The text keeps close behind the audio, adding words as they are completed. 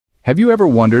Have you ever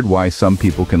wondered why some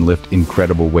people can lift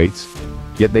incredible weights,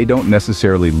 yet they don't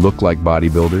necessarily look like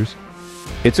bodybuilders?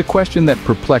 It's a question that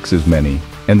perplexes many,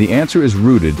 and the answer is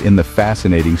rooted in the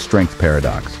fascinating strength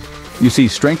paradox. You see,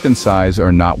 strength and size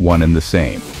are not one and the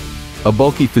same. A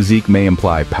bulky physique may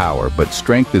imply power, but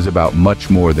strength is about much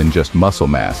more than just muscle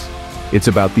mass. It's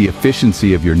about the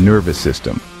efficiency of your nervous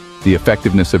system, the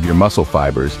effectiveness of your muscle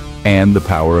fibers, and the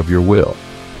power of your will.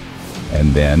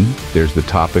 And then there's the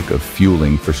topic of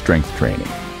fueling for strength training.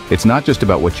 It's not just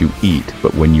about what you eat,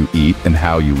 but when you eat and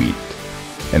how you eat.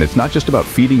 And it's not just about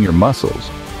feeding your muscles,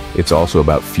 it's also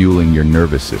about fueling your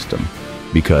nervous system.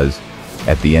 Because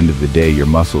at the end of the day, your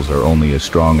muscles are only as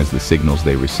strong as the signals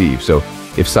they receive. So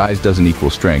if size doesn't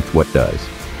equal strength, what does?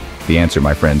 The answer,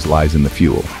 my friends, lies in the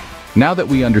fuel. Now that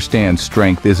we understand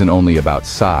strength isn't only about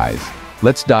size,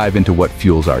 let's dive into what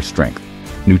fuels our strength: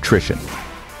 nutrition.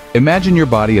 Imagine your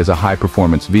body as a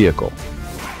high-performance vehicle.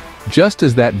 Just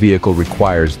as that vehicle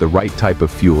requires the right type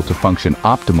of fuel to function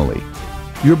optimally,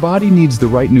 your body needs the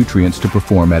right nutrients to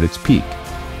perform at its peak.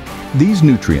 These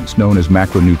nutrients, known as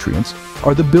macronutrients,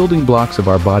 are the building blocks of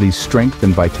our body's strength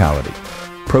and vitality.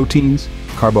 Proteins,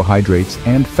 carbohydrates,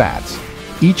 and fats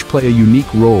each play a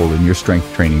unique role in your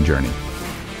strength training journey.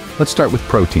 Let's start with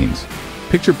proteins.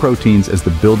 Picture proteins as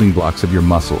the building blocks of your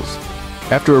muscles.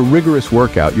 After a rigorous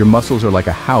workout, your muscles are like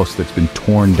a house that's been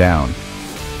torn down.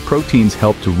 Proteins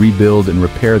help to rebuild and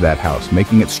repair that house,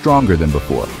 making it stronger than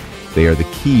before. They are the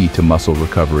key to muscle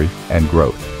recovery and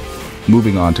growth.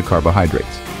 Moving on to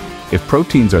carbohydrates. If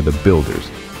proteins are the builders,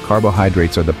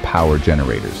 carbohydrates are the power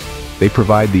generators. They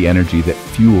provide the energy that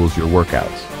fuels your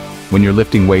workouts. When you're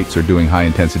lifting weights or doing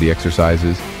high-intensity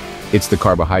exercises, it's the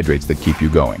carbohydrates that keep you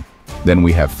going. Then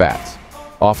we have fats.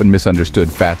 Often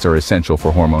misunderstood, fats are essential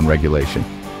for hormone regulation,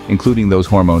 including those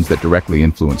hormones that directly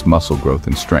influence muscle growth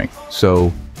and strength.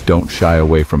 So, don't shy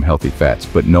away from healthy fats,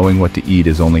 but knowing what to eat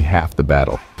is only half the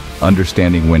battle.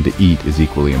 Understanding when to eat is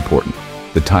equally important.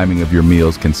 The timing of your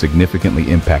meals can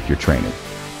significantly impact your training.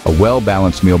 A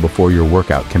well-balanced meal before your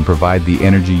workout can provide the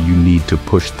energy you need to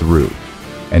push through.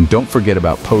 And don't forget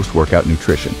about post-workout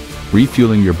nutrition.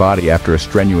 Refueling your body after a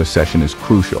strenuous session is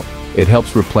crucial. It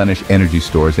helps replenish energy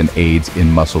stores and aids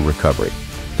in muscle recovery.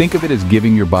 Think of it as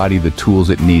giving your body the tools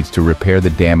it needs to repair the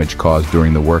damage caused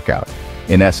during the workout.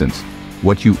 In essence,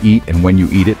 what you eat and when you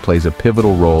eat it plays a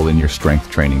pivotal role in your strength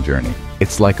training journey.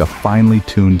 It's like a finely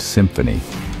tuned symphony.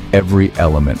 Every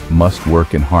element must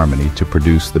work in harmony to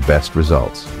produce the best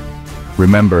results.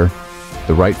 Remember,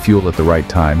 the right fuel at the right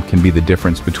time can be the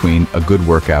difference between a good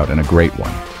workout and a great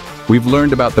one. We've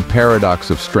learned about the paradox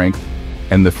of strength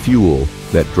and the fuel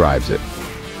that drives it.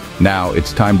 Now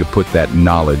it's time to put that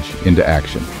knowledge into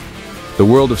action. The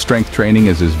world of strength training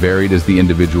is as varied as the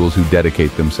individuals who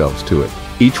dedicate themselves to it.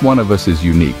 Each one of us is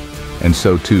unique, and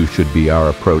so too should be our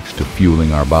approach to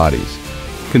fueling our bodies.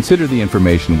 Consider the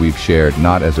information we've shared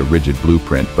not as a rigid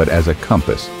blueprint, but as a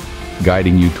compass,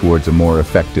 guiding you towards a more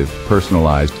effective,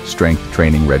 personalized strength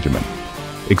training regimen.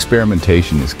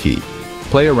 Experimentation is key.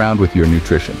 Play around with your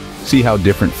nutrition. See how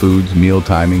different foods, meal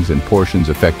timings, and portions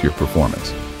affect your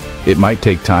performance. It might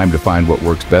take time to find what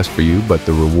works best for you, but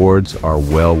the rewards are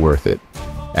well worth it.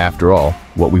 After all,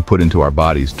 what we put into our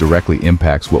bodies directly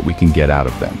impacts what we can get out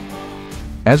of them.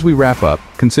 As we wrap up,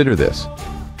 consider this.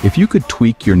 If you could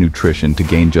tweak your nutrition to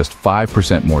gain just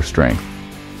 5% more strength,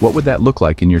 what would that look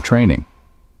like in your training?